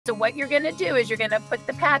So what you're going to do is you're going to put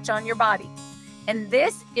the patch on your body. And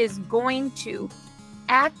this is going to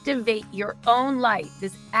activate your own light.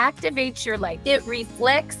 This activates your light. It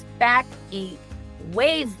reflects back a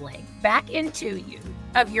wavelength back into you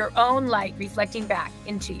of your own light reflecting back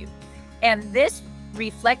into you. And this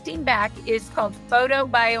reflecting back is called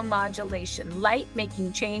photobiomodulation, light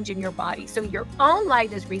making change in your body. So your own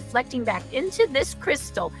light is reflecting back into this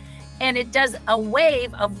crystal, and it does a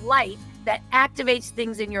wave of light that activates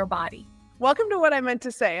things in your body. Welcome to What I Meant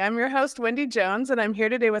to Say. I'm your host, Wendy Jones, and I'm here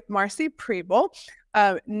today with Marci Preble,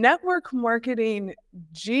 network marketing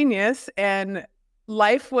genius and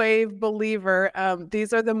LifeWave believer.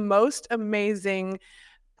 These are the most amazing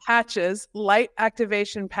patches, light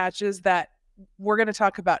activation patches, that we're going to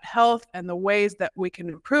talk about health and the ways that we can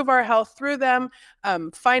improve our health through them,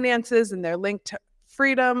 finances and their link to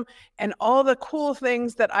freedom, and all the cool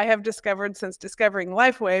things that I have discovered since discovering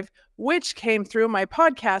LifeWave, which came through my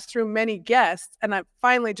podcast through many guests. And I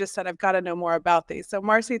finally just said, I've got to know more about these. So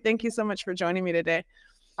Marci, thank you so much for joining me today.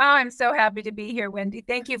 Oh, I'm so happy to be here, Wendy.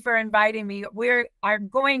 Thank you for inviting me. We are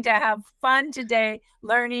going to have fun today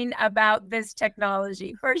learning about this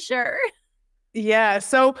technology for sure. Yeah.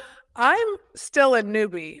 So I'm still a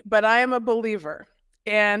newbie, but I am a believer.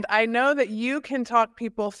 And I know that you can talk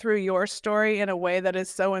people through your story in a way that is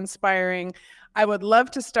so inspiring. I would love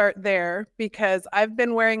to start there because I've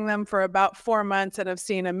been wearing them for about 4 months and have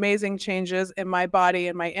seen amazing changes in my body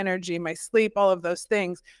and my energy, my sleep, all of those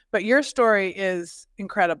things. But your story is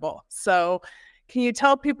incredible. So can you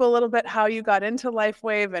tell people a little bit how you got into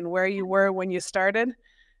LifeWave and where you were when you started?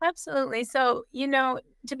 Absolutely. So,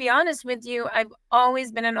 to be honest with you, I've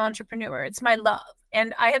always been an entrepreneur. It's my love.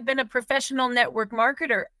 And I have been a professional network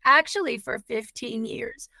marketer actually for 15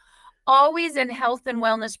 years, always in health and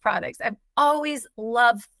wellness products. I've always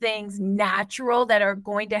loved things natural that are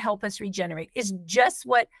going to help us regenerate. It's just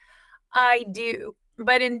what I do.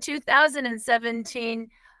 But in 2017,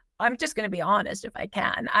 I'm just going to be honest if I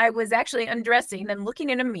can, I was actually undressing and looking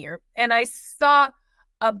in a mirror, and I saw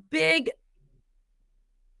a big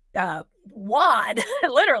wad,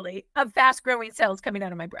 literally, of fast growing cells coming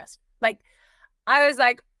out of my breast. I was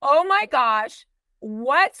like, oh my gosh,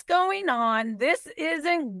 what's going on? This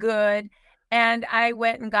isn't good. And I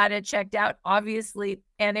went and got it checked out, obviously.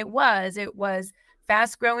 And it was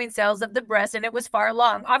fast growing cells of the breast. And it was far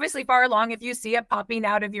along, obviously far along if you see it popping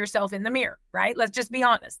out of yourself in the mirror, right? Let's just be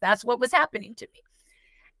honest. That's what was happening to me.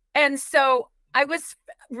 And so I was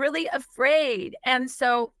really afraid. And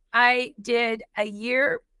so I did a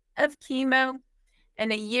year of chemo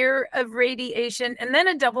and a year of radiation, and then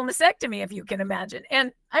a double mastectomy, if you can imagine.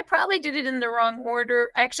 And I probably did it in the wrong order.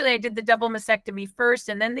 Actually, I did the double mastectomy first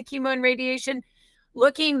and then the chemo and radiation.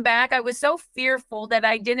 Looking back, I was so fearful that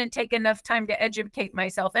I didn't take enough time to educate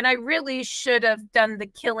myself. And I really should have done the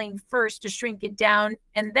killing first to shrink it down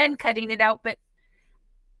and then cutting it out. But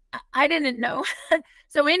I didn't know.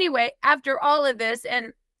 So anyway, after all of this,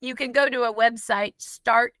 and you can go to a website,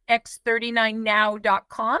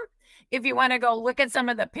 startx39now.com. if you want to go look at some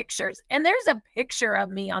of the pictures. And there's a picture of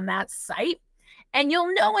me on that site. And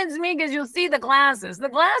you'll know it's me because you'll see the glasses. The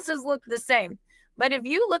glasses look the same. But if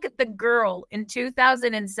you look at the girl in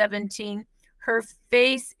 2017, her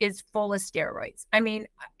face is full of steroids. I mean,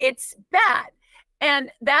 it's bad.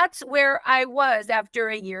 And that's where I was after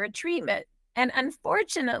a year of treatment. And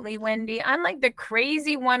unfortunately, Wendy, I'm like the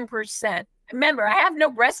crazy 1%. Remember, I have no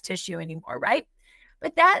breast tissue anymore, right?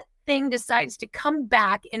 But that thing decides to come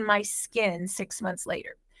back in my skin 6 months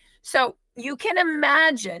later. So you can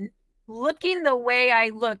imagine looking the way I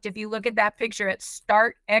looked. If you look at that picture at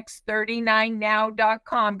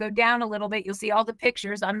startx39now.com, go down a little bit, you'll see all the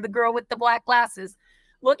pictures. I'm the girl with the black glasses.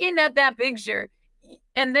 Looking at that picture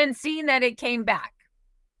and then seeing that it came back,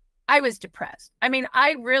 I was depressed. I mean,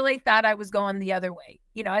 I really thought I was going the other way.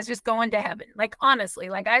 I was just going to heaven. Honestly,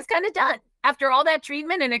 I was kind of done. After all that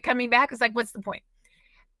treatment and it coming back, it's like, what's the point?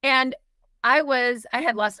 And I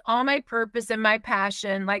had lost all my purpose and my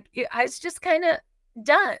passion. I was just kind of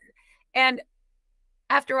done. And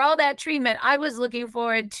after all that treatment, I was looking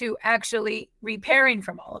forward to actually repairing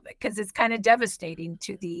from all of it because it's kind of devastating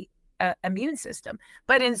to the immune system.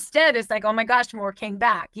 But instead, it's like, oh my gosh, more came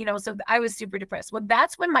back, so I was super depressed. Well,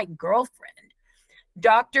 that's when my girlfriend,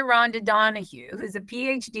 Dr. Rhonda Donahue, who's a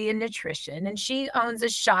PhD in nutrition, and she owns a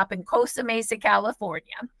shop in Costa Mesa,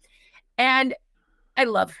 California. And I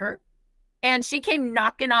love her. And she came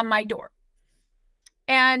knocking on my door.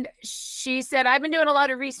 And she said, I've been doing a lot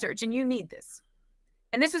of research and you need this.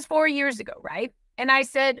 And this was 4 years ago, right? And I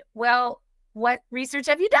said, well, what research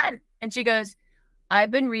have you done? And she goes,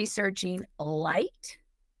 I've been researching light,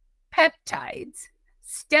 peptides,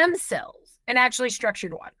 stem cells, and actually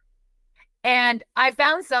structured water. And I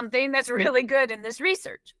found something that's really good in this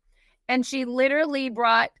research. And she literally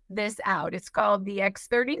brought this out. It's called the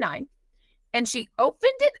X39. And she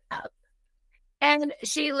opened it up and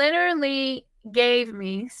she literally gave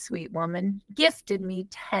me, sweet woman, gifted me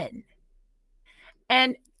 10.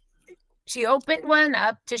 And she opened one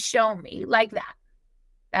up to show me like that.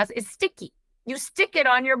 It's sticky. You stick it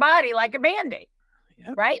on your body like a Band-Aid,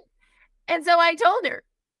 yep. Right? And so I told her,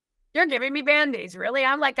 you're giving me Band-Aids, really?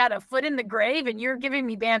 I'm like got a foot in the grave and you're giving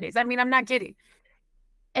me Band-Aids. I mean, I'm not kidding.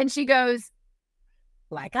 And she goes,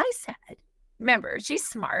 like I said, remember, she's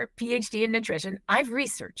smart, PhD in nutrition. I've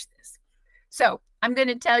researched this. So I'm going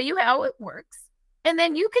to tell you how it works. And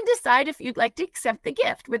then you can decide if you'd like to accept the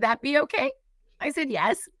gift. Would that be okay? I said,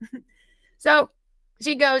 yes. So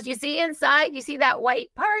she goes, you see inside, you see that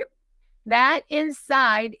white part? That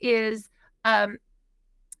inside is,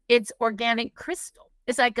 it's organic crystal.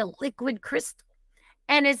 It's like a liquid crystal.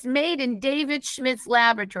 And it's made in David Schmidt's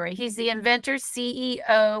laboratory. He's the inventor,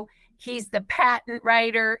 CEO. He's the patent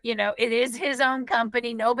writer. You know, it is his own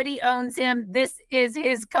company. Nobody owns him. This is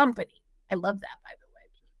his company. I love that, by the way.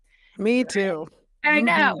 Me too. I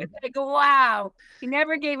know. It's like, wow. He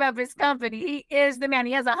never gave up his company. He is the man.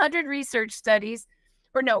 He has 100 research studies,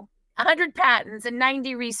 100 patents and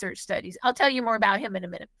 90 research studies. I'll tell you more about him in a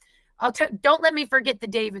minute. Don't let me forget the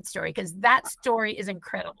David story, because that story is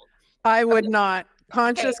incredible. I would not.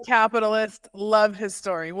 Conscious capitalist, love his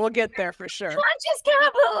story. We'll get there for sure. Conscious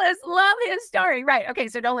capitalist, love his story. Right. Okay.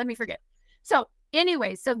 So don't let me forget. So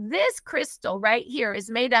anyway, so this crystal right here is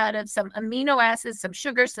made out of some amino acids, some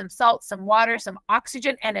sugar, some salt, some water, some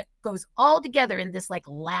oxygen, and it goes all together in this like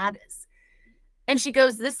lattice. And she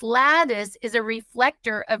goes, this lattice is a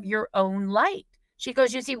reflector of your own light. She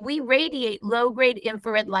goes, you see, we radiate low-grade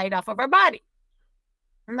infrared light off of our body.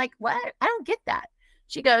 I'm like, what? I don't get that.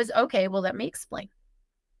 She goes, okay, well, let me explain.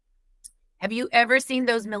 Have you ever seen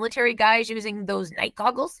those military guys using those night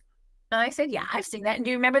goggles? And I said, yeah, I've seen that. And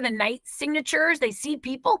do you remember the night signatures? They see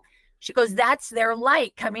people. She goes, that's their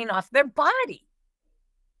light coming off their body.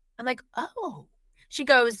 I'm like, oh. She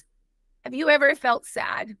goes, have you ever felt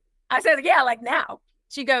sad? I said, yeah, like now.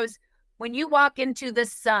 She goes, when you walk into the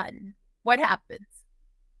sun, what happens?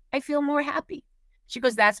 I feel more happy. She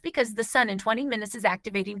goes, that's because the sun in 20 minutes is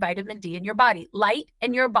activating vitamin D in your body. Light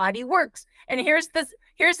and your body works. And here's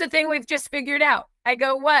the thing we've just figured out. I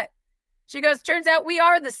go, what? She goes, turns out we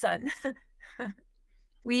are the sun.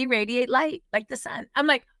 We radiate light like the sun. I'm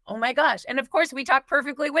like, oh my gosh. And of course we talk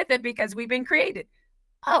perfectly with it because we've been created.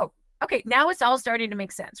 Oh, okay. Now it's all starting to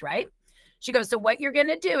make sense, right? She goes, so what you're going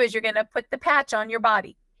to do is you're going to put the patch on your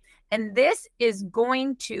body. And this is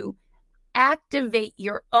going to activate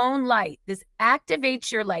your own light. This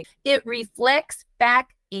activates your light. It reflects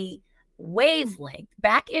back a wavelength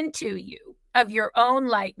back into you of your own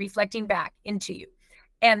light reflecting back into you.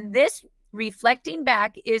 And this reflecting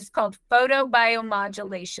back is called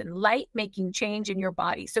photobiomodulation, light making change in your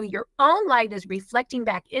body. So your own light is reflecting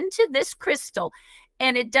back into this crystal,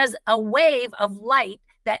 and it does a wave of light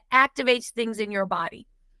that activates things in your body.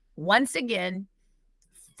 Once again,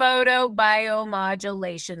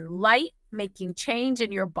 photobiomodulation, light making change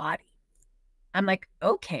in your body. I'm like,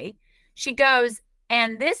 okay. She goes,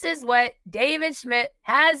 and this is what David Schmidt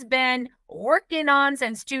has been working on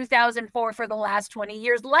since 2004 for the last 20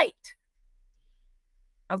 years, light.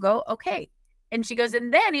 I'll go, okay. And she goes,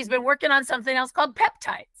 and then he's been working on something else called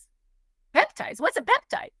peptides. Peptides? What's a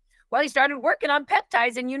peptide? Well, he started working on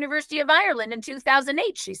peptides in University of Ireland in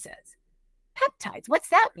 2008, she says. Peptides, what's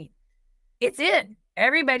that mean? It's in.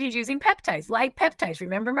 Everybody's using peptides, like peptides.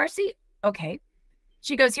 Remember, Marci? Okay.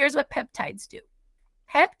 She goes, here's what peptides do.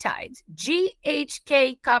 Peptides,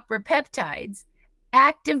 GHK copper peptides,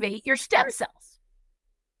 activate your stem cells.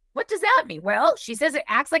 What does that mean? Well, she says it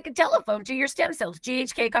acts like a telephone to your stem cells,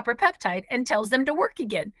 GHK copper peptide, and tells them to work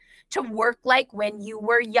again, to work like when you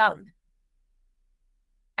were young.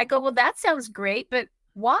 I go, well, that sounds great, but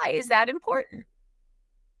why is that important?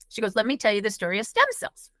 She goes, let me tell you the story of stem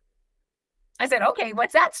cells. I said, okay,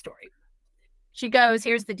 what's that story? She goes,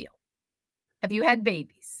 here's the deal. Have you had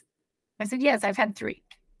babies? I said, yes, I've had 3.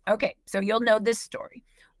 Okay, so you'll know this story.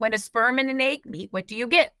 When a sperm and an egg meet, what do you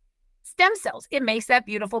get? Stem cells. It makes that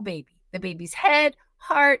beautiful baby. The baby's head,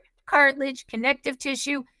 heart, cartilage, connective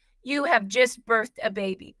tissue. You have just birthed a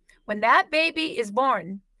baby. When that baby is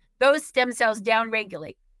born, those stem cells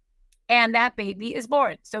downregulate, and that baby is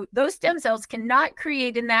born. So those stem cells cannot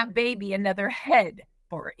create in that baby another head,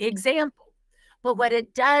 for example. But what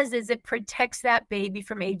it does is it protects that baby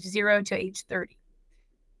from age 0 to age 30.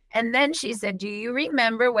 And then she said, do you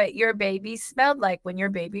remember what your baby smelled like when your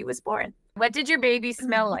baby was born? What did your baby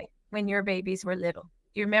smell like? when your babies were little?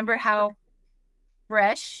 Do you remember how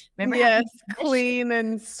fresh? Remember Yes, how clean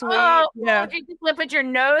and sweet. Oh, Yeah. you just put your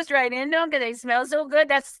nose right in them because they smell so good.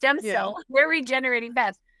 That's stem cell. Yeah. We're regenerating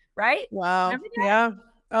fast, right? Wow. Remember that? Yeah.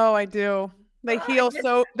 Oh, I do. They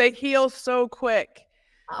heal so quick.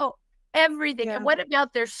 Oh, everything. Yeah. And what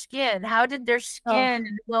about their skin? How did their Oh, skin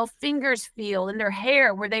and well fingers feel and their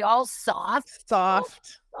hair? Were they all soft?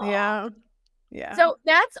 soft. Oh, Yeah. Yeah. so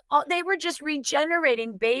that's all. They were just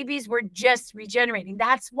regenerating. Babies were just regenerating.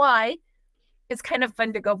 That's why it's kind of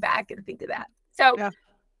fun to go back and think of that. So Yeah.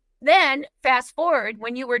 then fast forward,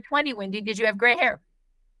 when you were 20, Wendy, did you have gray hair?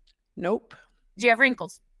 Nope. Did you have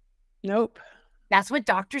wrinkles? Nope. That's what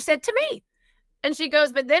doctor said to me. And she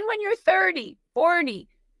goes, but then when you're 30, 40,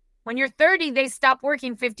 when you're 30, they stop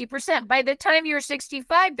working 50%. By the time you're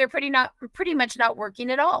 65, they're pretty much not working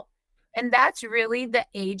at all. And that's really the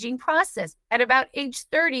aging process. At about age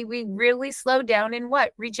 30, we really slow down in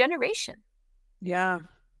what? Regeneration. Yeah.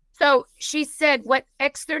 So she said what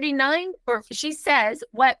X39, or she says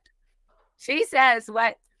what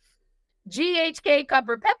GHK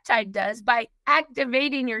copper peptide does by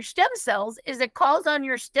activating your stem cells is it calls on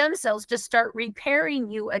your stem cells to start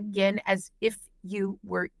repairing you again as if you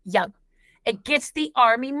were young. It gets the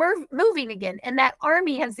army moving again. And that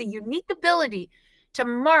army has the unique ability to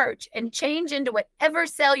march and change into whatever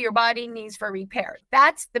cell your body needs for repair.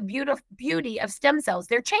 That's the beauty of stem cells.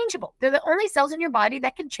 They're changeable. They're the only cells in your body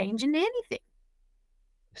that can change into anything.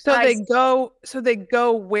 So they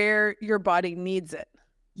go where your body needs it.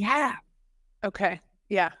 Yeah. Okay.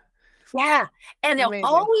 Yeah. Yeah. And they'll Amazing.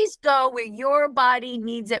 always go where your body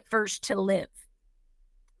needs it first to live.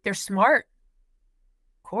 They're smart.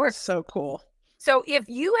 Of course. So cool. So if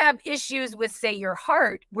you have issues with, say, your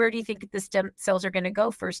heart, where do you think the stem cells are going to go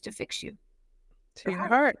first to fix you? To your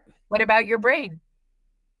heart. What about your brain?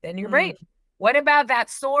 Then your brain. What about that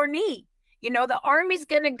sore knee? You know, the army's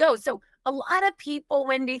going to go. So a lot of people,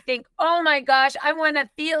 Wendy, think, oh my gosh, I want to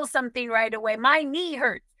feel something right away. My knee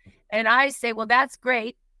hurts. And I say, well, that's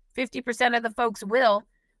great. 50% of the folks will,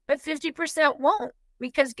 but 50% won't,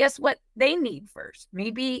 because guess what they need first?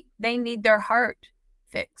 Maybe they need their heart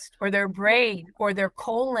fixed, or their brain, or their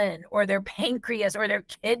colon, or their pancreas, or their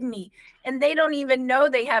kidney. And they don't even know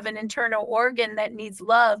they have an internal organ that needs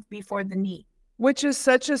love before the knee. Which is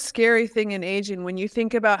such a scary thing in aging when you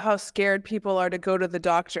think about how scared people are to go to the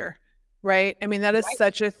doctor, right? I mean, that is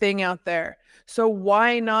such a thing out there. So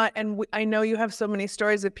why not? And I know you have so many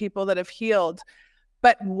stories of people that have healed,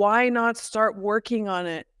 but why not start working on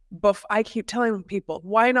it? I keep telling people,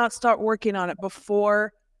 why not start working on it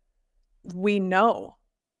before we know?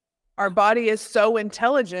 Our body is so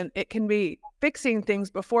intelligent, it can be fixing things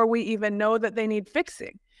before we even know that they need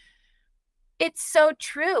fixing. It's so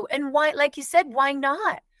true. And why, like you said, why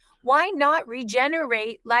not? Why not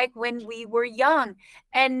regenerate like when we were young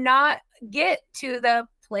and not get to the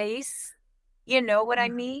place, you know what I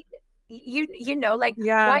mean? You know, like,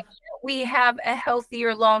 why can't we have a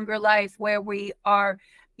healthier, longer life where we are,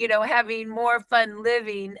 you know, having more fun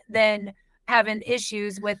living than having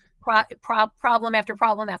issues with problem after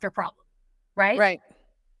problem after problem, right? Right.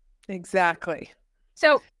 Exactly.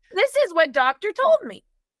 So this is what doctor told me.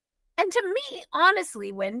 And to me,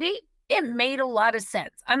 honestly, Wendy, it made a lot of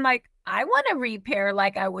sense. I'm like, I want to repair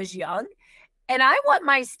like I was young, and I want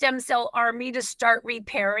my stem cell army to start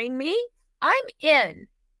repairing me. I'm in.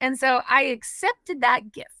 And so I accepted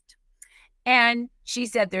that gift. And she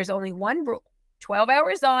said, there's only one rule, 12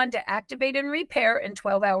 hours on to activate and repair and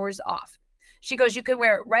 12 hours off. She goes, you can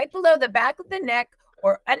wear it right below the back of the neck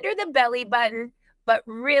or under the belly button, but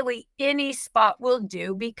really any spot will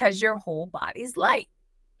do because your whole body's light.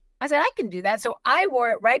 I said, I can do that. So I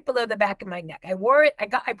wore it right below the back of my neck. I wore it.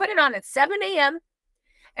 I put it on at 7 a.m.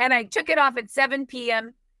 and I took it off at 7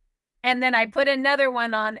 p.m. And then I put another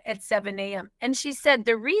one on at 7 a.m. And she said,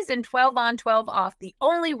 the reason 12 on, 12 off, the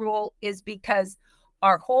only rule is because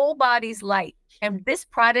our whole body's light. And this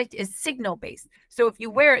product is signal based. So if you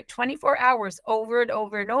wear it 24 hours over and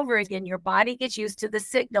over and over again, your body gets used to the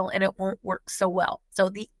signal and it won't work so well. So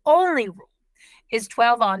the only rule is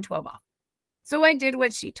 12 on, 12 off. So I did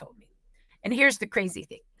what she told me. And here's the crazy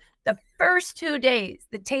thing. The first 2 days,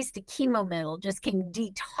 the taste of chemo metal just came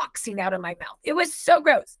detoxing out of my mouth. It was so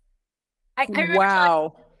gross.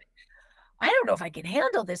 Wow. I don't know if I can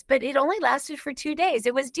handle this, but it only lasted for 2 days.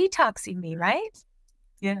 It was detoxing me, right?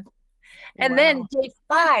 Yeah. And then day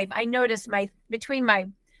 5, I noticed between my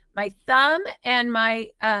thumb and my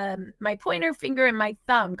pointer finger and my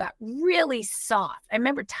thumb got really soft. I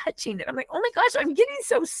remember touching it. I'm like, oh my gosh, I'm getting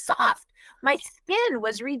so soft. My skin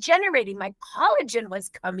was regenerating. My collagen was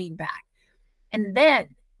coming back. And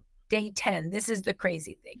then day 10, this is the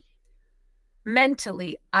crazy thing.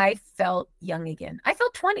 mentally, I felt young again. I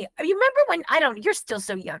felt 20. You remember when, you're still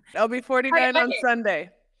so young. I'll be 49 on Sunday.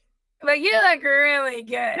 But you look really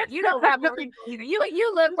good. You don't have a wrinkle either.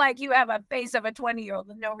 You look like you have a face of a 20-year-old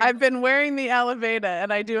with no wrinkles. I've been wearing the Elevata,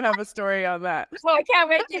 and I do have a story on that. Well, I can't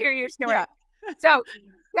wait to hear your story. Yeah. So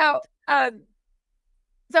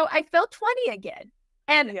I felt 20 again.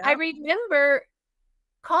 And I remember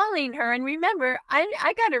calling her, and remember,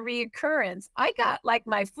 I got a reoccurrence. I got like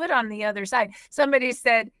my foot on the other side. Somebody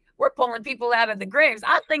said, we're pulling people out of the graves.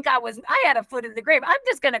 I think I had a foot in the grave. I'm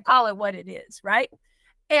just going to call it what it is, right?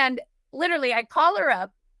 And literally, I call her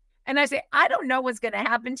up and I say, I don't know what's going to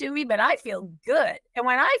happen to me, but I feel good. And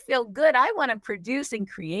when I feel good, I want to produce and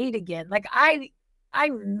create again. Like I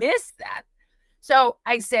miss that. So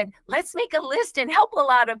I said, let's make a list and help a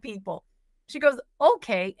lot of people. She goes,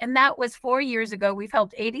 okay. And that was 4 years ago. We've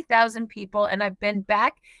helped 80,000 people. And I've been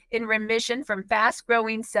back in remission from fast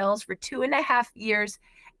growing cells for 2.5 years.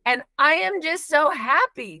 And I am just so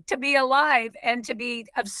happy to be alive and to be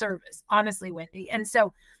of service, honestly, Wendy. And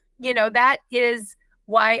so, that is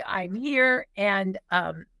why I'm here. And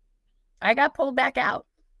I got pulled back out.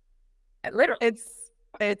 Literally.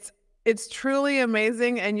 It's truly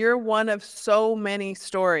amazing. And you're one of so many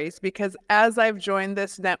stories, because as I've joined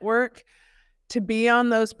this network, to be on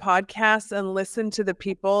those podcasts and listen to the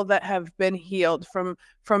people that have been healed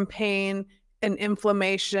from pain and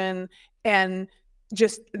inflammation and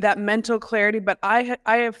just that mental clarity. But I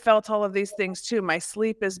have felt all of these things too. My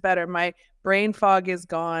sleep is better. My brain fog is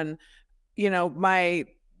gone. My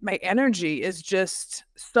energy is just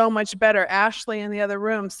so much better. Ashley in the other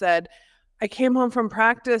room said, I came home from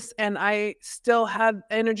practice and I still had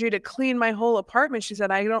energy to clean my whole apartment. She said,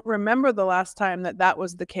 I don't remember the last time that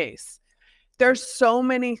was the case. There's so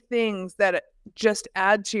many things that just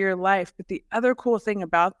add to your life. But the other cool thing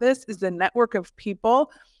about this is the network of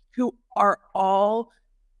people who are all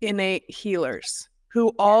innate healers, who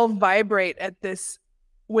all vibrate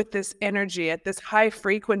with this energy, at this high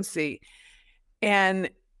frequency.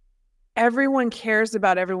 And everyone cares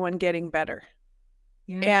about everyone getting better.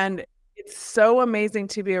 Yeah. And it's so amazing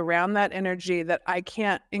to be around that energy that I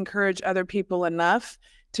can't encourage other people enough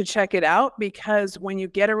to check it out, because when you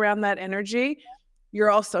get around that energy, you're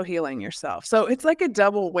also healing yourself. So it's like a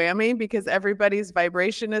double whammy, because everybody's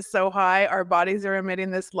vibration is so high, our bodies are emitting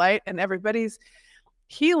this light, and everybody's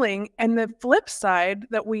healing. And the flip side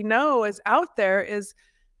that we know is out there is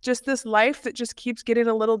just this life that just keeps getting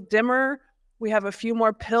a little dimmer. We have a few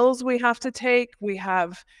more pills we have to take. We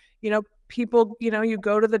have, people, you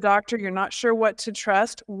go to the doctor, you're not sure what to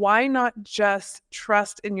trust. Why not just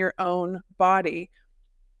trust in your own body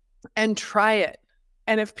and try it?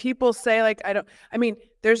 And if people say like,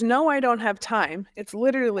 there's no, I don't have time. It's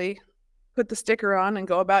literally put the sticker on and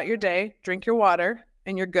go about your day, drink your water,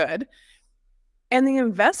 and you're good. And the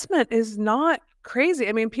investment is not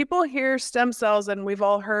crazy. People hear stem cells, and we've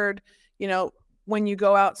all heard, when you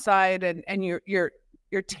go outside and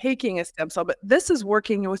you're taking a stem cell, but this is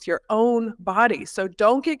working with your own body. So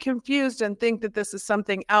don't get confused and think that this is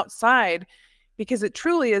something outside, because it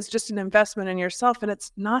truly is just an investment in yourself, and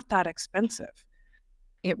it's not that expensive.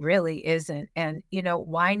 It really isn't. And,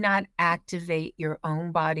 why not activate your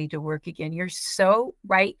own body to work again? You're so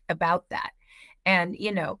right about that. And,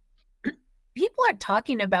 people are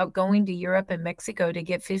talking about going to Europe and Mexico to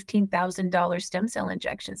get $15,000 stem cell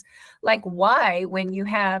injections. Like, why, when you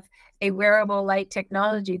have a wearable light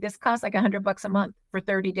technology, this costs like $100 a month for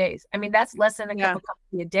 30 days. That's less than a cup of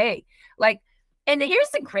coffee a day. Like, and here's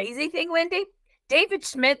the crazy thing, Wendy. David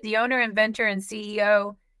Schmidt, the owner, inventor, and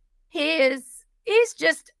CEO, he's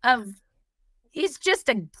just a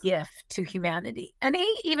gift to humanity. And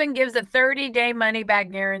he even gives a 30-day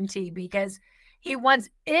money-back guarantee, because he wants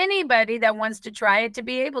anybody that wants to try it to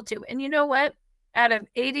be able to. And you know what? Out of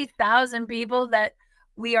 80,000 people that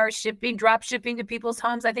we are drop shipping to people's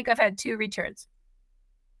homes, I think I've had 2 returns.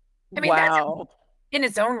 Wow. That's in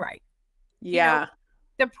its own right. Yeah.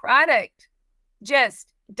 The product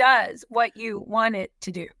just does what you want it to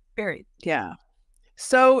do, period. Yeah.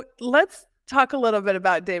 So let's talk a little bit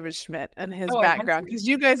about David Schmidt and his background, because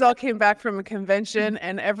you guys all came back from a convention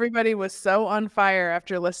and everybody was so on fire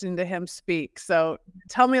after listening to him speak. So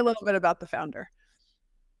tell me a little bit about the founder.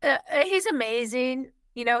 He's amazing.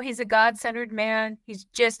 He's a God-centered man. He's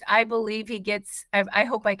just, I believe he gets, I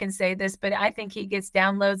hope I can say this, but I think he gets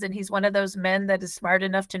downloads, and he's one of those men that is smart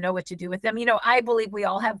enough to know what to do with them. I believe we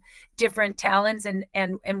all have different talents, and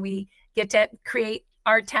we get to create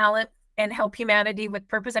our talent and help humanity with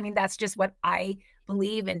purpose. That's just what I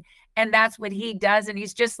believe. And that's what he does. And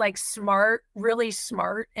he's just like smart, really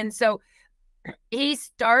smart. And so he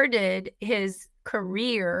started his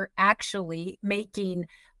career actually making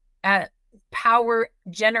power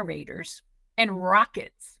generators and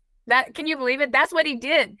rockets. That, can you believe it? That's what he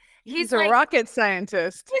did. He's a rocket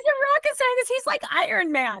scientist. He's a rocket scientist. He's like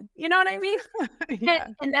Iron Man. You know what I mean? Yeah.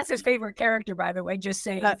 And that's his favorite character, by the way, just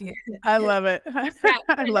saying. I love it.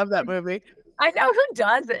 I love that movie. I know, who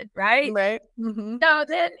doesn't, right? Right. Mm-hmm. So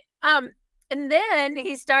then, and then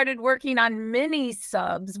he started working on mini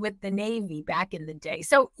subs with the Navy back in the day.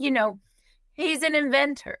 So, you know, he's an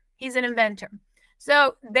inventor. He's an inventor.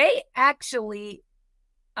 So they actually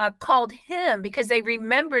called him because they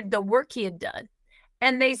remembered the work he had done.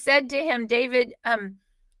 And they said to him, David,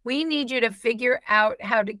 we need you to figure out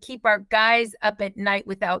how to keep our guys up at night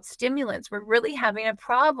without stimulants. We're really having a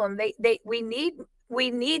problem. We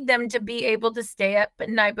need them to be able to stay up at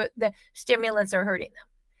night, but the stimulants are hurting them.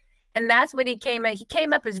 And that's what he came up. He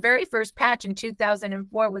came up, his very first patch in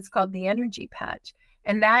 2004 was called the energy patch.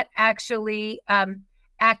 And that actually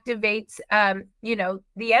activates, you know,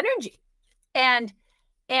 the energy. And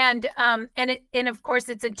of course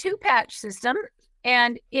it's a 2-patch system.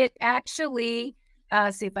 And it actually,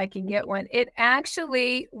 see if I can get one. It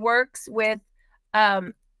actually works with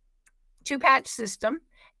 2-patch system,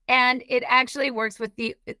 and it actually works with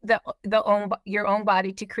your own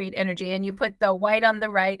body to create energy. And you put the white on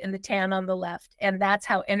the right and the tan on the left, and that's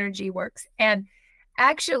how energy works. And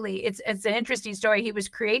actually, it's an interesting story. He was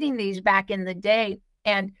creating these back in the day,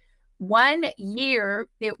 and one year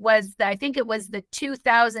I think it was the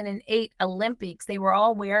 2008 Olympics. They were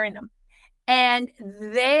all wearing them. And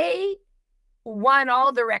they won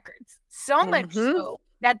all the records, so much so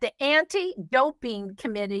that the anti-doping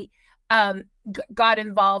committee got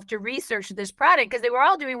involved to research this product because they were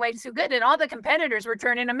all doing way too good and all the competitors were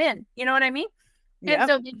turning them in. You know what I mean? Yep. And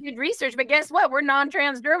so they did research, but guess what? We're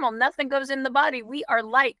non-transdermal. Nothing goes in the body. We are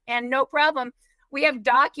light and no problem. We have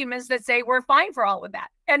documents that say we're fine for all of that.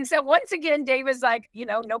 And so once again, Dave was like, you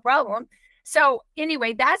know, no problem. So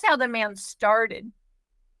anyway, that's how the man started.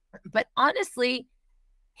 But honestly,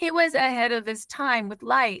 he was ahead of his time with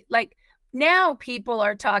light. Like now people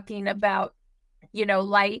are talking about, you know,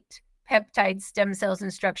 light, peptide, stem cells,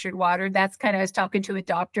 and structured water. That's kind of, I was talking to a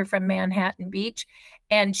doctor from Manhattan Beach,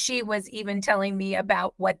 and she was even telling me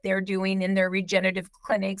about what they're doing in their regenerative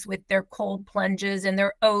clinics with their cold plunges and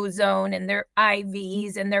their ozone and their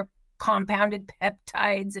IVs and their compounded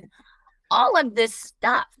peptides and all of this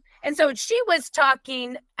stuff. And so she was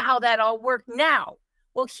talking how that all worked now.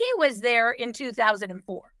 Well, he was there in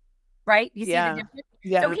 2004, right? You see the difference?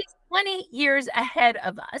 Yeah. So he's 20 years ahead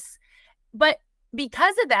of us. But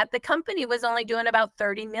because of that, the company was only doing about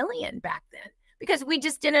 30 million back then because we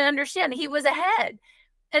just didn't understand. He was ahead.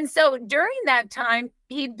 And so during that time,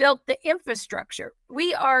 he built the infrastructure.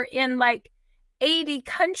 We are in like 80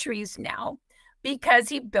 countries now because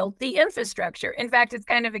he built the infrastructure. In fact, it's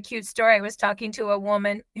kind of a cute story. I was talking to a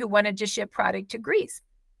woman who wanted to ship product to Greece.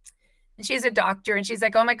 And she's a doctor, and she's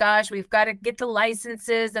like, oh my gosh, we've got to get the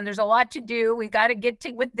licenses, and there's a lot to do. We've got to get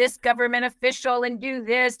to with this government official and do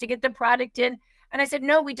this to get the product in. And I said,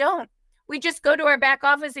 no, we don't. We just go to our back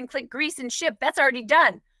office and click Greece and ship. That's already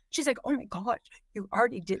done. She's like, oh my gosh, you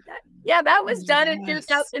already did that. Yeah, that was done in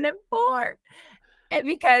 2004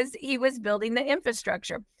 because he was building the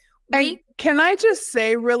infrastructure. Can I just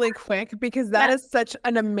say really quick, because that is such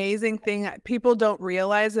an amazing thing that people don't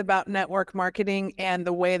realize about network marketing and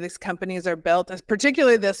the way these companies are built,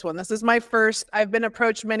 particularly this one. This is my first, I've been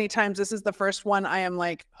approached many times. This is the first one I am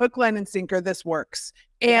like, hook, line, and sinker, this works.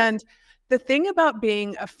 Yeah. And the thing about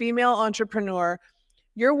being a female entrepreneur,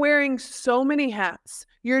 you're wearing so many hats.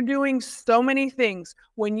 You're doing so many things.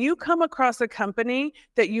 When you come across a company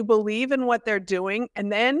that you believe in what they're doing, and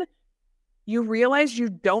then you realize you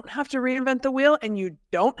don't have to reinvent the wheel and you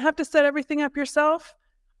don't have to set everything up yourself.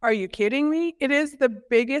 Are you kidding me? It is the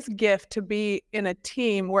biggest gift to be in a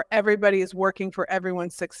team where everybody is working for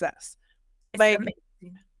everyone's success.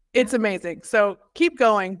 It's amazing. So keep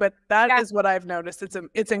going, but that is what I've noticed.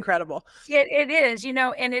 It's incredible. It is, you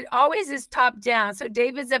know, and it always is top down. So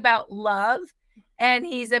David's about love, and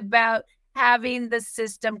he's about having the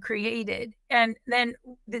system created. And then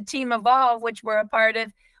the team Evolve, which we're a part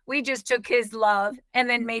of, we just took his love and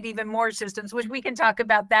then made even more systems, which we can talk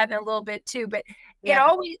about that in a little bit too. But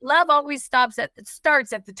love always starts at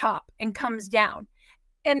the top and comes down.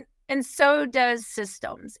 And so does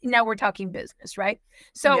systems. Now we're talking business, right?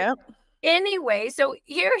 So anyway, so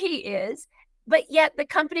here he is, but yet the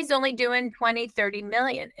company's only doing 20, 30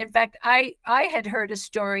 million. In fact, I had heard a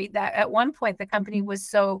story that at one point the company was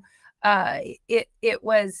so, it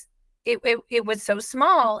was so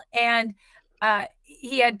small, and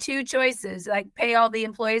he had two choices, like pay all the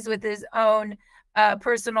employees with his own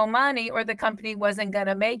personal money, or the company wasn't going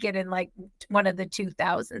to make it in like one of the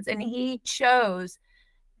 2000s. And he chose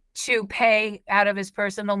to pay out of his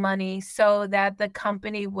personal money so that the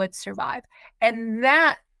company would survive. And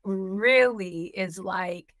that really is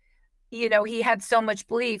like, you know, he had so much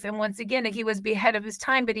belief. And once again, he was ahead of his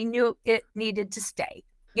time, but he knew it needed to stay.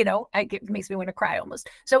 You know, it makes me want to cry almost.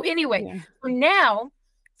 So anyway, now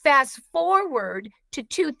fast forward to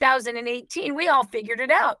 2018, we all figured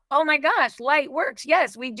it out. Oh my gosh, light works.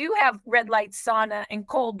 Yes, we do have red light sauna and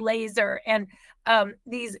cold laser and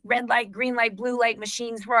these red light, green light, blue light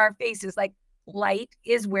machines for our faces. Like, light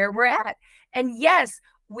is where we're at. And yes,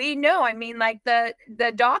 we know, I mean, like the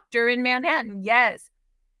doctor in Manhattan, yes,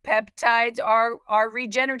 peptides are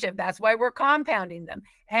regenerative. That's why we're compounding them.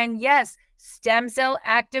 And yes, stem cell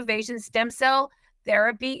activation, stem cell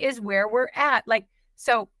therapy is where we're at. Like,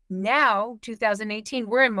 so now 2018,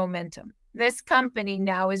 we're in momentum. This company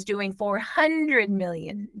now is doing $400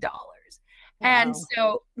 million. Wow. And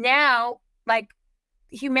so now, like,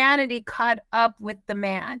 humanity caught up with the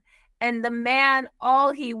man, and the man,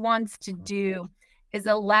 all he wants to do is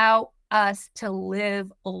allow us to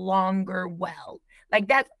live longer well. Like,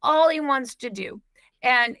 that's all he wants to do.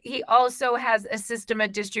 And he also has a system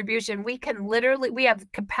of distribution. We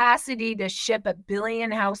have capacity to ship 1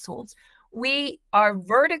 billion households. We are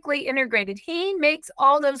vertically integrated. He makes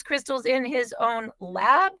all those crystals in his own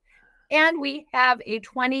lab, and we have a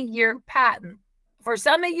 20-year patent. For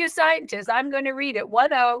some of you scientists, I'm going to read it,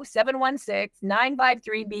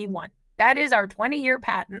 10716-953B1. That is our 20-year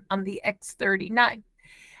patent on the X39.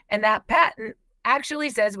 And that patent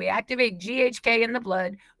actually says we activate GHK in the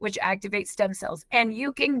blood, which activates stem cells. And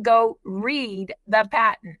you can go read the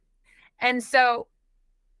patent. And so,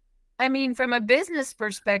 I mean, from a business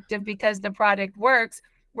perspective, because the product works,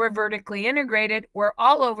 we're vertically integrated, we're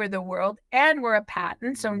all over the world, and we're a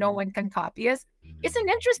patent, so no one can copy us. It's an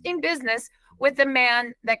interesting business with a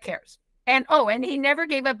man that cares. And he never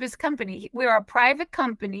gave up his company. We are a private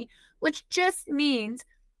company, which just means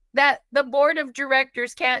that the board of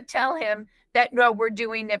directors can't tell him that, no, we're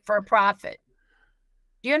doing it for a profit.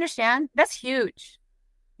 Do you understand? That's huge.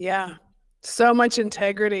 Yeah. So much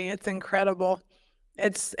integrity. It's incredible.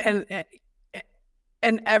 And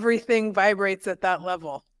everything vibrates at that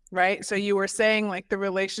level, right? So you were saying, like, the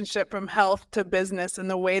relationship from health to business and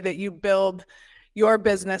the way that you build your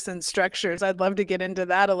business and structures. I'd love to get into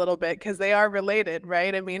that a little bit, because they are related,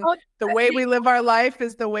 right? I mean, the way we live our life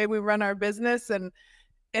is the way we run our business, and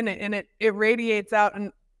it radiates out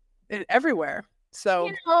and everywhere. So,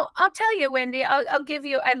 you know, I'll tell you, Wendy, I'll give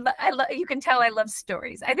you, you can tell I love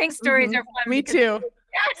stories. I think stories are fun. Me too.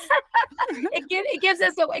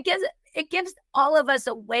 It gives all of us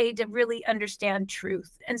a way to really understand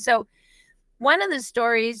truth. And so one of the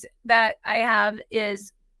stories that I have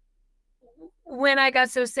is, when I got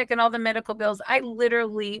so sick and all the medical bills, I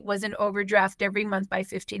literally was in overdraft every month by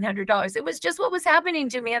 $1,500. It was just what was happening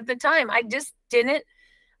to me at the time. I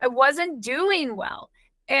wasn't doing well.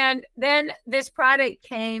 And then this product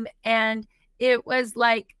came, and it was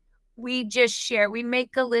like, we just share. We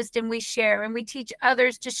make a list and we share, and we teach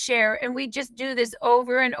others to share. And we just do this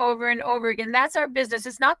over and over and over again. That's our business.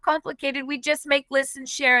 It's not complicated. We just make lists and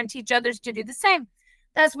share and teach others to do the same.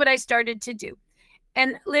 That's what I started to do.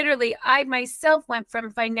 And literally, I myself went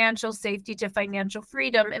from financial safety to financial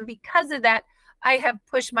freedom. And because of that, I have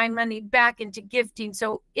pushed my money back into gifting.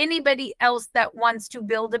 So anybody else that wants to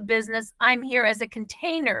build a business, I'm here as a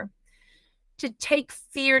container to take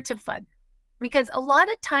fear to fun. Because a lot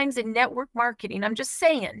of times in network marketing, I'm just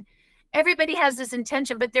saying, everybody has this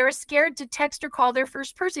intention, but they're scared to text or call their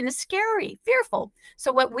first person. It's scary, fearful.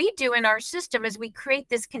 So what we do in our system is we create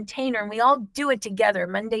this container, and we all do it together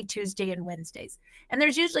Monday, Tuesday, and Wednesdays. And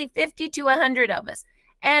there's usually 50 to 100 of us.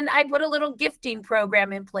 And I put a little gifting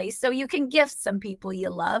program in place so you can gift some people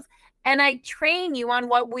you love. And I train you on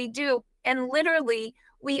what we do. And literally,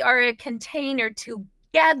 we are a container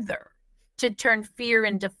together to turn fear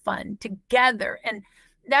into fun together. And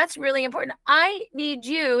that's really important. I need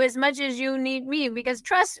you as much as you need me, because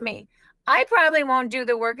trust me, I probably won't do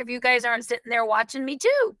the work if you guys aren't sitting there watching me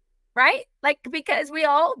too, right? Like, because we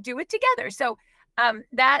all do it together. So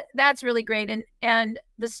that's really great. And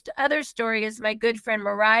the other story is my good friend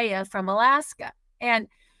Mariah from Alaska. And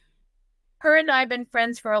her and I have been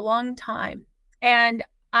friends for a long time. And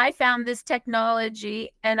I found this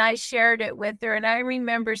technology and I shared it with her. And I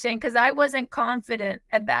remember saying, because I wasn't confident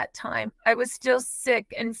at that time, I was still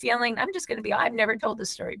sick and feeling, I've never told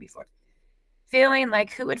this story before, feeling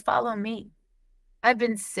like, who would follow me? I've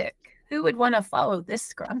been sick. Who would want to follow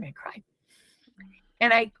this girl? I'm going to cry.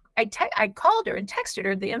 And I called her and texted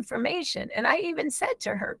her the information. And I even said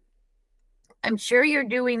to her, I'm sure you're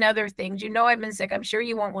doing other things. You know, I've been sick. I'm sure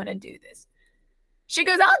you won't want to do this. She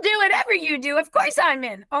goes, I'll do whatever you do. Of course I'm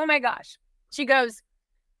in. Oh my gosh. She goes,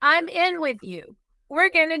 I'm in with you. We're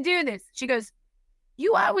going to do this. She goes,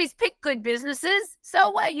 you always pick good businesses.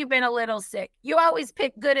 So what? You've been a little sick. You always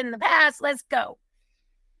pick good in the past. Let's go.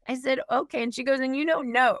 I said, okay. And she goes, and you know,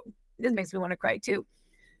 no, this makes me want to cry too.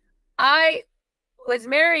 I was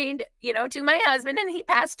married, you know, to my husband, and he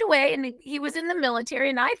passed away, and he was in the military,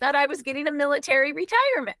 and I thought I was getting a military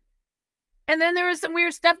retirement. And then there was some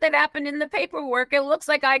weird stuff that happened in the paperwork. It looks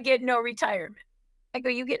like I get no retirement. I go,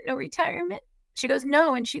 you get no retirement? She goes,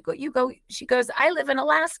 no. And she goes, I live in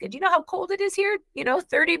Alaska. Do you know how cold it is here? You know,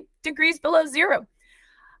 30 degrees below zero.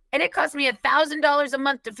 And it cost me $1,000 a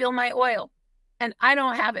month to fill my oil. And I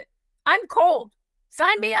don't have it. I'm cold.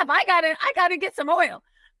 Sign me up. I gotta get some oil.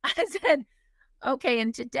 I said, okay.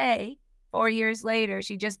 And today, 4 years later,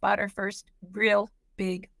 she just bought her first real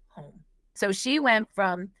big home. So she went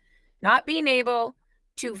from not being able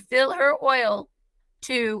to fill her oil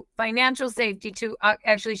to financial safety to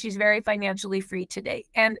actually she's very financially free today.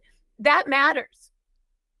 And that matters.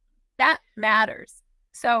 That matters.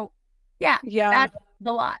 So yeah, that's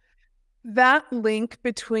a lot. That link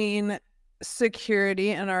between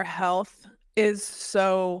security and our health is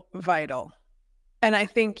so vital. And I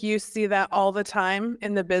think you see that all the time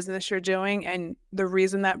in the business you're doing. And the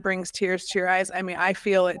reason that brings tears to your eyes, I mean, I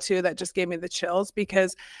feel it too. That just gave me the chills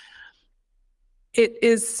because it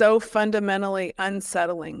is so fundamentally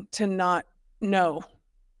unsettling to not know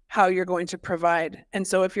how you're going to provide. And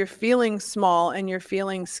so if you're feeling small and you're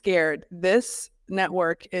feeling scared, this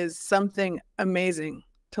network is something amazing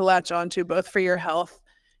to latch onto, both for your health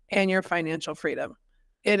and your financial freedom.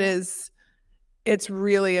 It's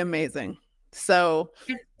really amazing. So,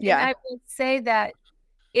 yeah. And I would say that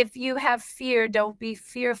if you have fear, don't be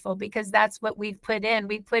fearful, because that's what we've put in.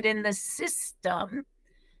 We put in the system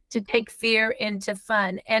to take fear into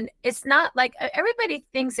fun. And it's not like everybody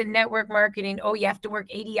thinks in network marketing, oh, you have to work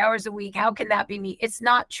 80 hours a week. How can that be me? It's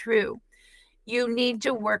not true. You need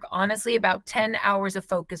to work honestly about 10 hours of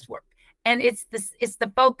focus work. And it's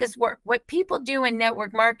the focus work. What people do in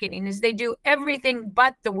network marketing is they do everything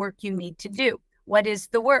but the work you need to do. What is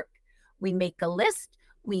the work? We make a list,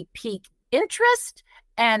 we pique interest,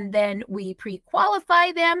 and then we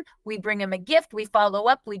pre-qualify them. We bring them a gift. We follow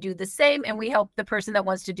up. We do the same. And we help the person that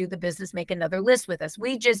wants to do the business make another list with us.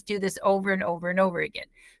 We just do this over and over and over again.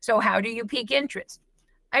 So how do you pique interest?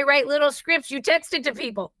 I write little scripts. You text it to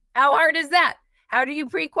people. How hard is that? How do you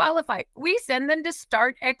pre-qualify? We send them to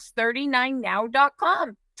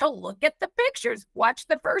startx39now.com to look at the pictures. Watch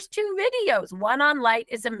the first 2 videos. One on light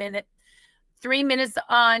is a minute. 3 minutes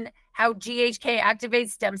on how GHK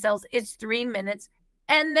activates stem cells. It's 3 minutes.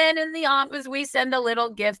 And then in the office, we send a little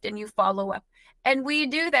gift and you follow up. And we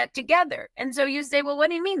do that together. And so you say, well, what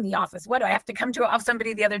do you mean the office? What, do I have to come to an office?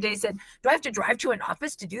 Somebody the other day said, do I have to drive to an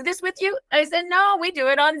office to do this with you? I said, no, we do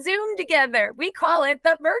it on Zoom together. We call it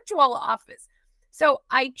the virtual office. So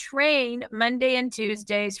I train Monday and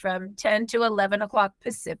Tuesdays from 10 to 11 o'clock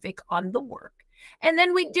Pacific on the work. And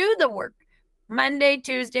then we do the work Monday,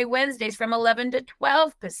 Tuesday, Wednesdays from 11 to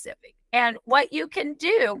 12 Pacific. And what you can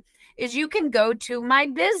do is you can go to my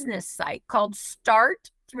business site called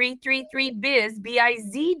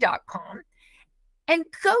start333biz.com and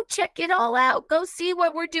go check it all out. Go see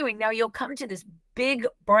what we're doing. Now you'll come to this big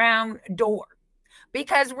brown door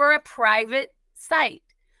because we're a private site,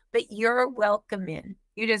 but you're welcome in.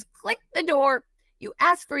 You just click the door, you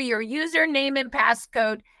ask for your username and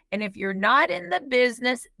passcode. And if you're not in the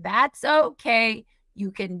business, that's okay.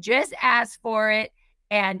 You can just ask for it.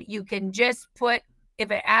 And you can just put,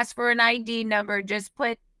 if it asks for an ID number, just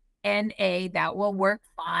put NA. That will work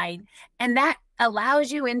fine. And that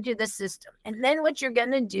allows you into the system. And then what you're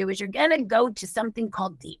going to do is you're going to go to something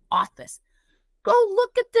called the office. Go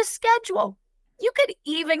look at the schedule. You could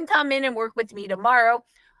even come in and work with me tomorrow,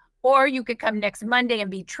 or you could come next Monday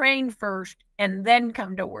and be trained first and then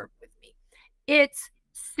come to work with me. It's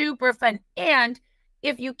super fun. And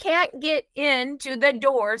if you can't get into the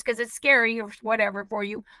doors because it's scary or whatever for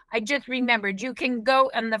you, I just remembered you can go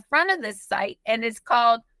on the front of this site and it's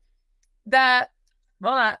called I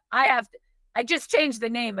just changed the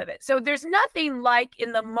name of it. So there's nothing like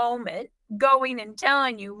in the moment going and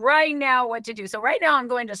telling you right now what to do. So right now I'm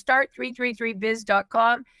going to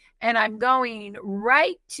start333biz.com and I'm going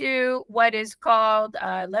right to what is called,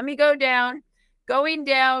 let me go down, going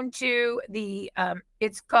down to the,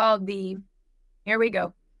 it's called the, here we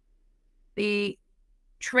go, the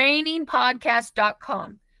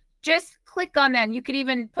trainingpodcast.com. Just click on that. And you could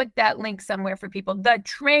even put that link somewhere for people, the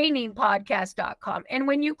trainingpodcast.com. And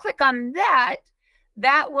when you click on that,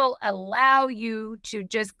 that will allow you to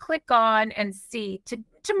just click on and see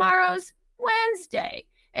tomorrow's Wednesday.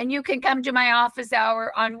 And you can come to my office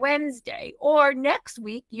hour on Wednesday, or next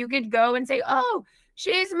week you could go and say, oh,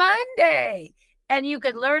 she's Monday. And you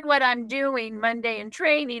could learn what I'm doing Monday in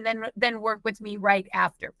training, then work with me right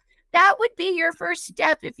after. That would be your first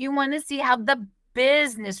step if you want to see how the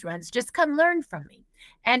business runs. Just come learn from me.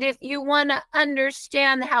 And if you want to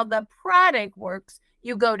understand how the product works,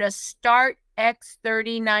 you go to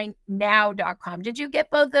startx39now.com. Did you get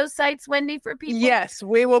both those sites, Wendy, for people? Yes,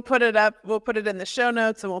 we will put it up. We'll put it in the show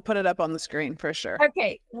notes and we'll put it up on the screen for sure.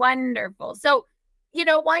 Okay, wonderful. So,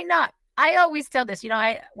 why not? I always tell this,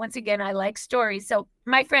 once again, I like stories. So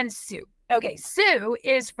my friend Sue. Okay, Sue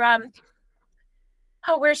is from,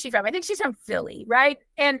 where's she from? I think she's from Philly, right?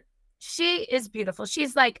 And she is beautiful.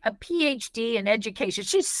 She's like a PhD in education.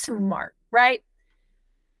 She's smart, right?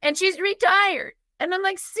 And she's retired. And I'm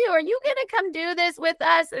like, Sue, are you going to come do this with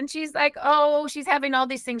us? And she's like, oh, she's having all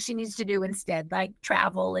these things she needs to do instead, like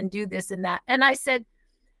travel and do this and that. And I said,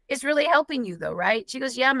 it's really helping you though, right? She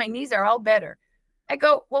goes, yeah, my knees are all better. I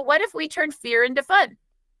go, well, what if we turn fear into fun?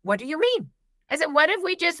 What do you mean? I said, what if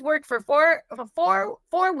we just work for four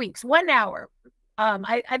weeks, 1 hour?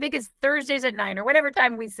 I think it's Thursdays at 9 or whatever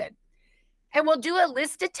time we said. And we'll do a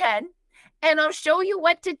list of 10 and I'll show you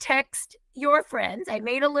what to text your friends. I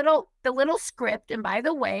made the little script. And by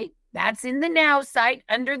the way, that's in the Now site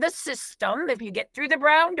under the system if you get through the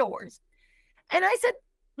brown doors. And I said,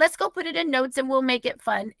 let's go put it in notes and we'll make it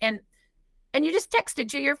fun. And you just text it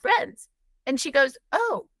to your friends. And she goes,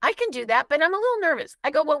 oh, I can do that, but I'm a little nervous. I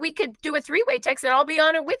go, well, we could do a 3-way text and I'll be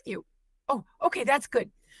on it with you. Oh, okay, that's good.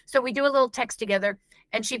 So we do a little text together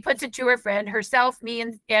and she puts it to her friend, herself, me,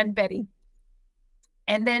 and Betty.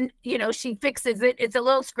 And then, she fixes it. It's a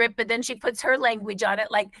little script, but then she puts her language on it.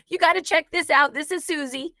 Like, you got to check this out. This is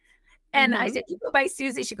Susie. And I said, you go by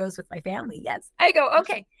Susie. She goes, with my family. Yes. I go,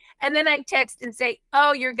 okay. And then I text and say,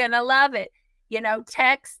 oh, you're going to love it.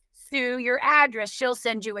 Text Sue your address. She'll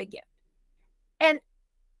send you a gift. And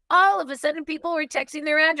all of a sudden, people were texting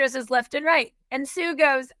their addresses left and right. And Sue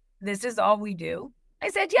goes, this is all we do? I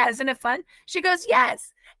said, yeah, isn't it fun? She goes,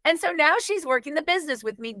 yes. And so now she's working the business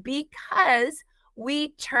with me because we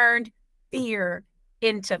turned fear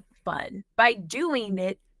into fun by doing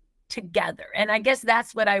it together. And I guess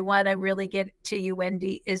that's what I want to really get to you,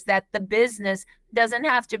 Wendy, is that the business doesn't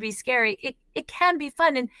have to be scary. It can be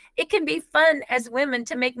fun. And it can be fun as women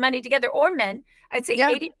to make money together, or men. I'd say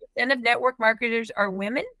 80% of network marketers are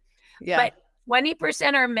women, but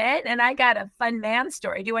 20% are men. And I got a fun man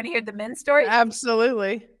story. Do you want to hear the men's story?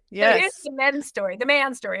 Absolutely. Yes. So here's the men's story, the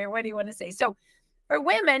man story, or what do you want to say? So for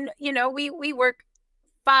women, we work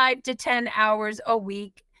 5 to 10 hours a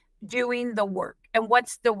week doing the work. And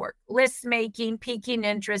what's the work? List making, piquing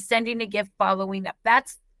interest, sending a gift, following up.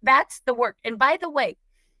 That's the work. And by the way,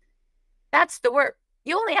 that's the work.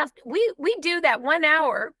 You only have to, we do that 1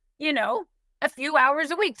 hour, a few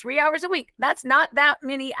hours a week, 3 hours a week. That's not that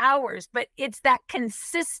many hours, but it's that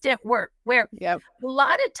consistent work where a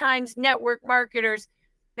lot of times network marketers,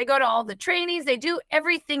 they go to all the trainings, they do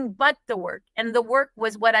everything but the work. And the work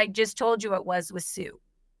was what I just told you it was with Sue.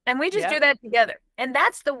 And we just do that together. And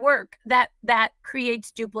that's the work that creates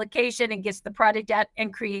duplication and gets the product out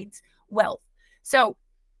and creates wealth. So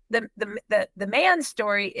the man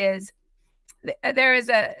story is there was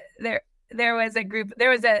a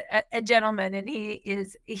gentleman, and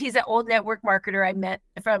he's an old network marketer I met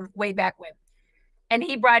from way back when. And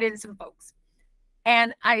he brought in some folks.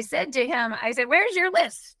 And I said to him, where's your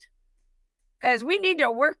list? Because we need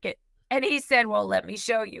to work it. And he said, well, let me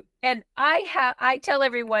show you. And I tell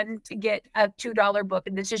everyone to get a $2 book,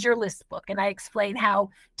 and this is your list book. And I explain how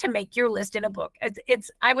to make your list in a book.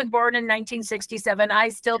 I was born in 1967. I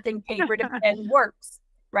still think paper to pen works,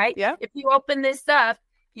 right? Yeah. If you open this up,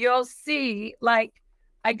 you'll see, like,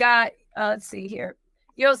 I got, let's see here.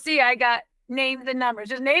 You'll see I got names and numbers,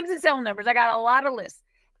 just names and cell numbers. I got a lot of lists.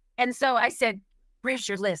 And so I said, where's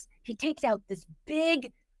your list? He takes out this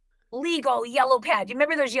big legal yellow pad. You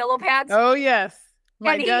remember those yellow pads? Oh, yes.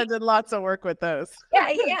 My dad did lots of work with those. Yeah,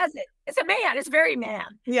 he has it. It's a man. It's very man.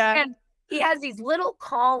 Yeah. And he has these little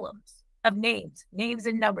columns of names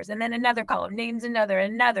and numbers, and then another column, names, another,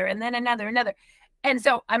 and then another. And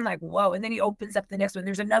so I'm like, whoa. And then he opens up the next one.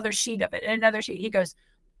 There's another sheet of it and another sheet. He goes,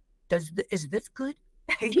 is this good?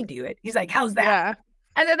 He can do it. He's like, how's that? Yeah.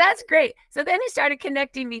 And so that's great. So then he started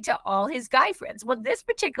connecting me to all his guy friends. Well, this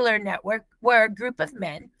particular network were a group of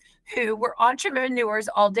men who were entrepreneurs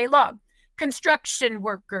all day long, construction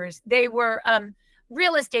workers. They were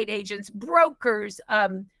real estate agents, brokers,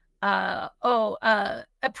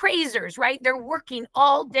 appraisers, right? They're working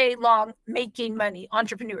all day long making money,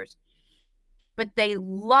 entrepreneurs, but they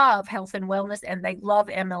love health and wellness and they love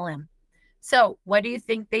MLM. So what do you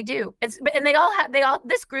think they do? And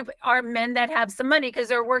this group are men that have some money because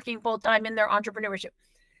they're working full time in their entrepreneurship.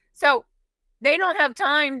 So they don't have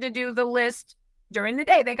time to do the list during the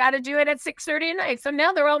day. They got to do it at 6:30 at night. So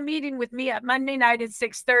now they're all meeting with me at Monday night at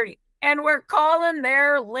 6:30 and we're calling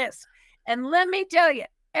their list. And let me tell you,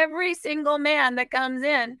 every single man that comes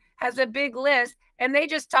in has a big list and they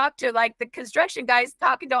just talk to like the construction guys,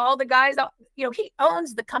 talking to all the guys, you know, he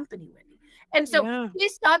owns the company, Wendy. And so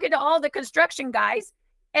he's talking to all the construction guys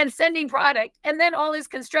and sending product, and then all his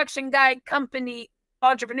construction guy company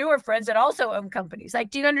entrepreneur friends that also own companies. Like,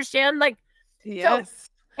 do you understand? Like, yes.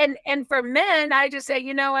 So, and for men, I just say,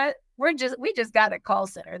 you know what? We just got a call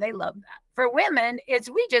center. They love that. For women,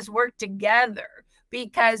 we just work together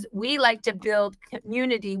because we like to build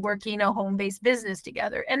community working a home-based business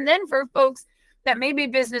together. And then for folks that maybe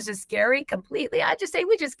business is scary completely, I just say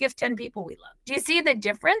we just give 10 people we love. Do you see the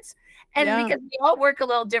difference? And because we all work a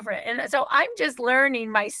little different. And so I'm just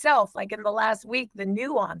learning myself, like in the last week, the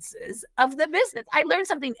nuances of the business. I learn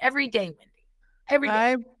something every day, Wendy. Every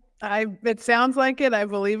day. It sounds like it. I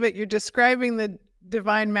believe it. You're describing the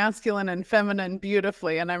divine masculine and feminine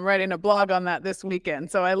beautifully. And I'm writing a blog on that this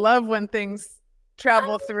weekend. So I love when things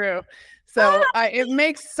travel through. So it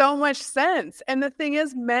makes so much sense. And the thing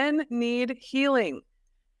is, men need healing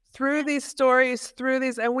through these stories,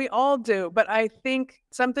 and we all do. But I think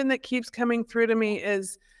something that keeps coming through to me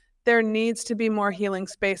is there needs to be more healing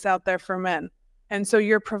space out there for men. And so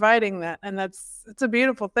you're providing that. And it's a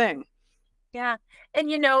beautiful thing. Yeah.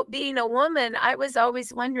 And, you know, being a woman, I was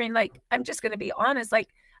always wondering, like, I'm just going to be honest, like,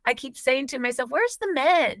 I keep saying to myself, where's the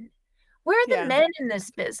men? Where are the men in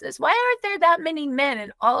this business? Why aren't there that many men?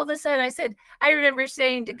 And all of a sudden I remember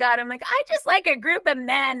saying to God, I'm like, I just like a group of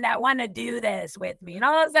men that want to do this with me. And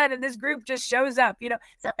all of a sudden this group just shows up. You know,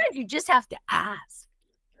 sometimes you just have to ask.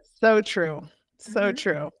 So true. So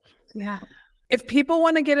true. Yeah. If people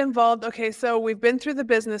want to get involved, okay, so we've been through the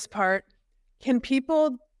business part. Can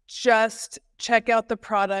people just check out the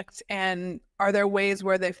product, and are there ways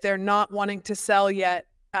where if they're not wanting to sell yet,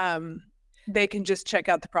 they can just check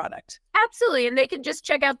out the product? Absolutely. And they can just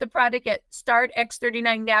check out the product at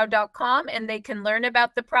startx39now.com and they can learn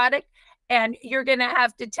about the product. And you're going to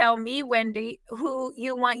have to tell me, Wendy, who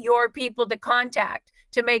you want your people to contact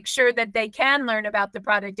to make sure that they can learn about the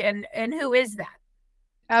product. And who is that?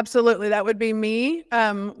 Absolutely. That would be me,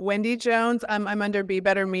 Wendy Jones. I'm under Be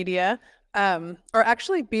Better Media, or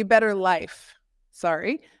actually Be Better Life.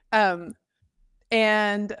 Sorry.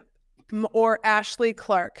 Or Ashley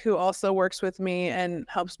Clark, who also works with me and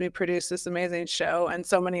helps me produce this amazing show and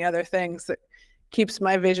so many other things that keeps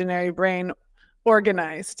my visionary brain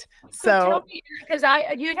organized. So because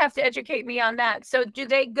you'd have to educate me on that. So do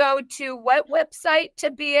they go to what website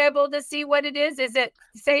to be able to see what it is? Is it,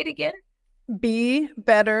 say it again?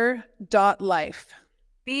 bebetter.life.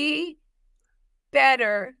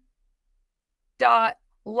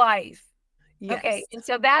 bebetter.life. Yes. Okay. And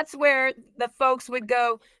so that's where the folks would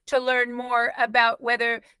go to learn more about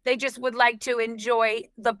whether they just would like to enjoy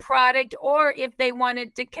the product, or if they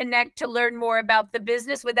wanted to connect to learn more about the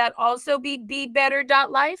business. Would that also be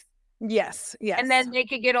bebetter.life? Yes. Yes. And then they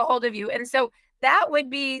could get a hold of you. And so that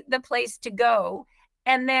would be the place to go.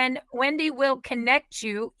 And then Wendy will connect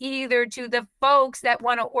you either to the folks that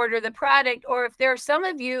want to order the product, or if there are some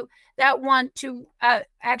of you that want to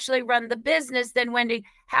actually run the business, then Wendy,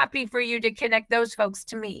 happy for you to connect those folks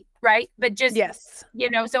to me, right? But just, you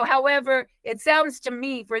know, so however it sounds to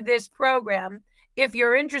me for this program, if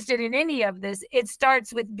you're interested in any of this, it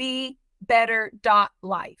starts with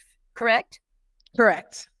bebetter.life, correct?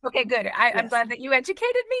 Correct. Okay, good. I'm glad that you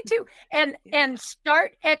educated me too. And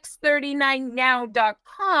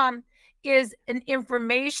startx39now.com is an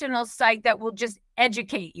informational site that will just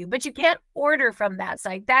educate you, but you can't order from that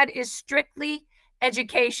site. That is strictly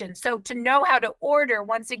education. So to know how to order,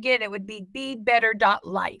 once again, it would be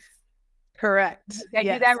bebetter.life. Correct. Did I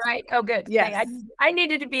do that right? Oh, good. Yes. I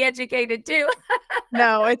needed to be educated too.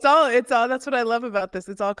 No, it's all, that's what I love about this.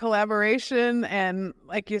 It's all collaboration. And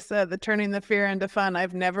like you said, the turning the fear into fun.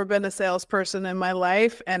 I've never been a salesperson in my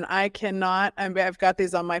life, and I've got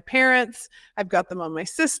these on my parents. I've got them on my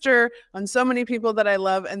sister, on so many people that I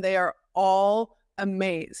love, and they are all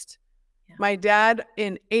amazed. Yeah. My dad,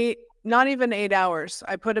 not even 8 hours,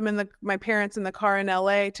 I put my parents in the car in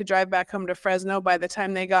LA to drive back home to Fresno. By the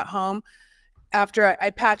time they got home, after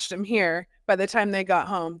I patched them here, by the time they got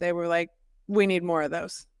home, they were like, we need more of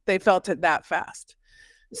those. They felt it that fast.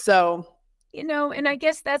 So And I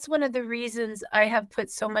guess that's one of the reasons I have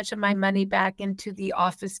put so much of my money back into the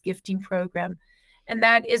office gifting program. And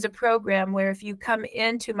that is a program where if you come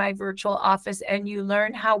into my virtual office and you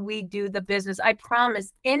learn how we do the business, I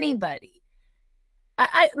promise anybody,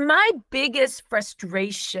 my biggest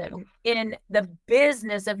frustration in the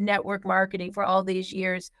business of network marketing for all these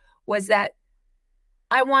years was that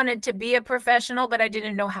I wanted to be a professional, but I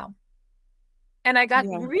didn't know how. And I got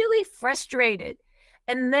really frustrated.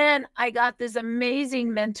 And then I got this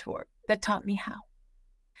amazing mentor that taught me how.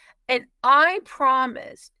 And I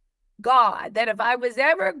promised God that if I was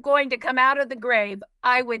ever going to come out of the grave,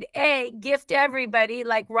 I would A, gift everybody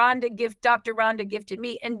like Dr. Rhonda gifted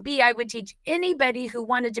me, and B, I would teach anybody who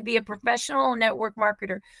wanted to be a professional network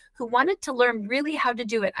marketer, who wanted to learn really how to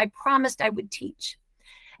do it. I promised I would teach.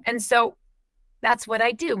 And so that's what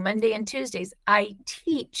I do. Monday and Tuesdays, I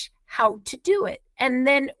teach how to do it. And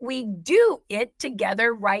then we do it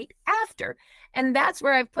together right after. And that's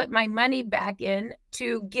where I've put my money back in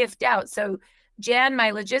to gift out. So Jan, my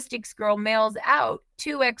logistics girl, mails out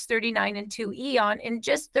 2X39 and 2 Eon in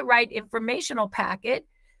just the right informational packet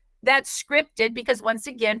that's scripted, because once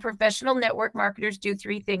again, professional network marketers do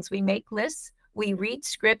three things. We make lists, we read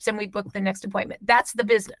scripts, and we book the next appointment. That's the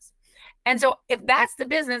business. And so if that's the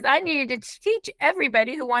business, I needed to teach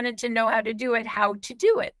everybody who wanted to know how to do it, how to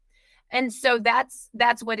do it. And so that's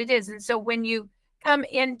what it is. And so when you come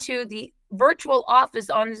into the virtual office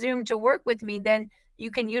on Zoom to work with me, then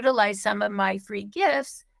you can utilize some of my free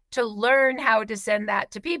gifts to learn how to send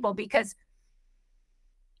that to people. Because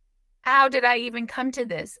how did I even come to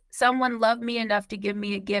this? Someone loved me enough to give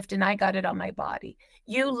me a gift and I got it on my body.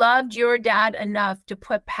 You loved your dad enough to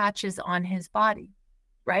put patches on his body,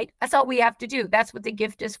 right? That's all we have to do. That's what the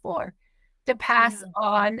gift is for, to pass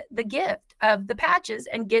on the gift of the patches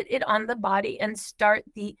and get it on the body and start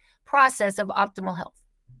the process of optimal health.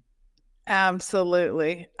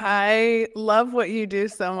 Absolutely. I love what you do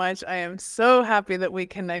so much. I am so happy that we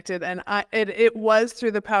connected. And it was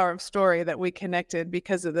through the power of story that we connected,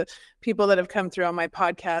 because of the people that have come through on my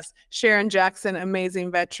podcast. Sharon Jackson,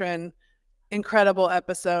 amazing veteran, incredible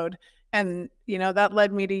episode. And, that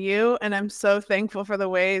led me to you. And I'm so thankful for the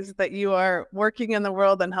ways that you are working in the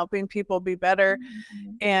world and helping people be better.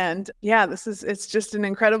 Mm-hmm. And it's just an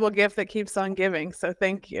incredible gift that keeps on giving. So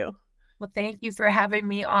thank you. Well, thank you for having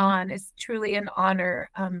me on. It's truly an honor.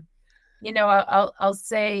 I'll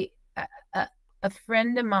say a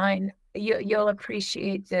friend of mine, you'll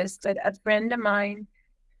appreciate this, but a friend of mine,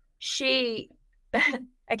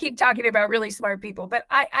 I keep talking about really smart people, but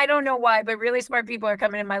I don't know why, but really smart people are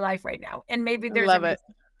coming in my life right now. And maybe there's Love it.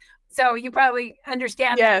 So you probably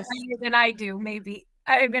understand that better than I do. Maybe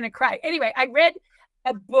I'm going to cry. Anyway, I'm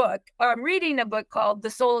reading a book called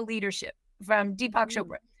The Soul of Leadership from Deepak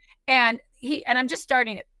Chopra. And I'm just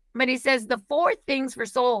starting it, but he says the 4 things for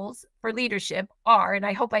souls for leadership are, and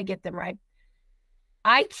I hope I get them right: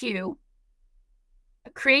 IQ,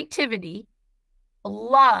 creativity,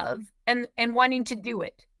 love, and wanting to do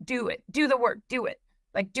the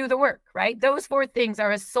work, right? Those 4 things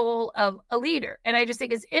are a soul of a leader. And I just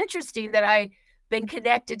think it's interesting that I've been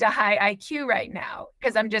connected to high IQ right now,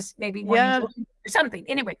 because I'm just maybe wanting to or something.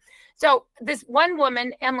 Anyway, so this one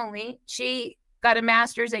woman, Emily, she got a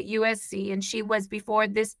master's at USC, and she was, before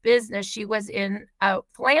this business, she was in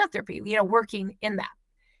philanthropy, working in that.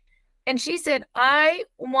 And she said, I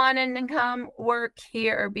wanted to come work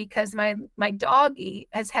here because my doggie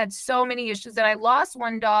has had so many issues, that I lost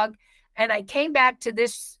one dog and I came back to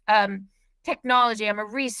this technology. I'm a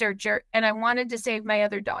researcher and I wanted to save my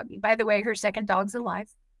other doggie. By the way, her second dog's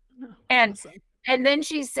alive. And awesome. And then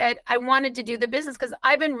she said, I wanted to do the business because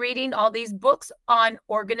I've been reading all these books on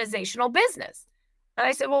organizational business. And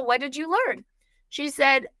I said, well, what did you learn? She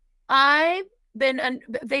said,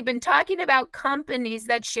 they've been talking about companies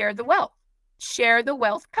that share the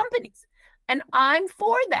wealth companies. And I'm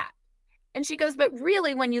for that. And she goes, but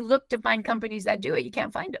really, when you look to find companies that do it, you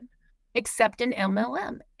can't find them except in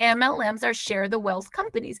MLM. MLMs are share the wealth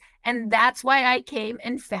companies. And that's why I came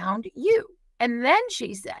and found you. And then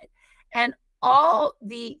she said, and all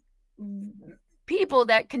the people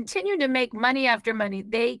that continue to make money after money,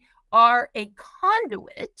 they are a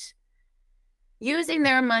conduit using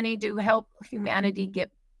their money to help humanity get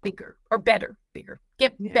better.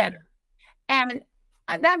 And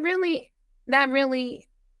that really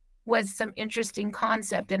was some interesting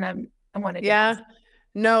concept. And I wanted to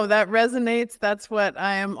no, that resonates. That's what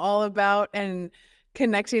I am all about. And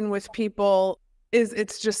connecting with people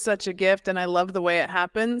it's just such a gift. And I love the way it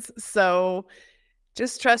happens. So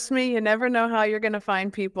just trust me. You never know how you're going to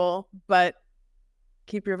find people, but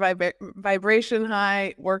keep your vibration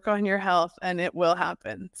high, work on your health, and it will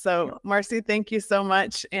happen. So Marci, thank you so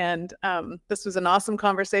much. And this was an awesome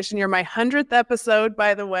conversation. You're my 100th episode,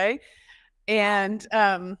 by the way. And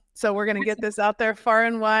so we're going to get this out there far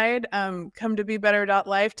and wide. Come to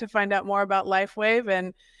bebetter.life to find out more about LifeWave.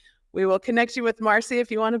 And we will connect you with Marci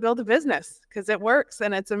if you want to build a business, because it works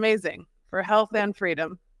and it's amazing for health and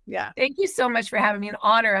freedom. Yeah. Thank you so much for having me. An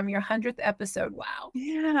honor. I'm your 100th episode. Wow.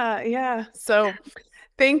 Yeah. So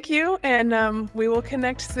thank you. And we will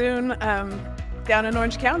connect soon down in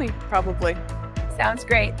Orange County, probably. Sounds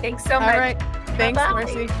great. Thanks so much. All right. Thanks,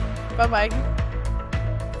 Marci. Bye-bye.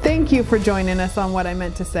 Thank you for joining us on What I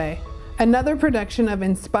Meant to Say, another production of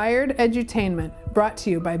Inspired Edutainment brought to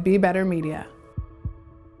you by Be Better Media.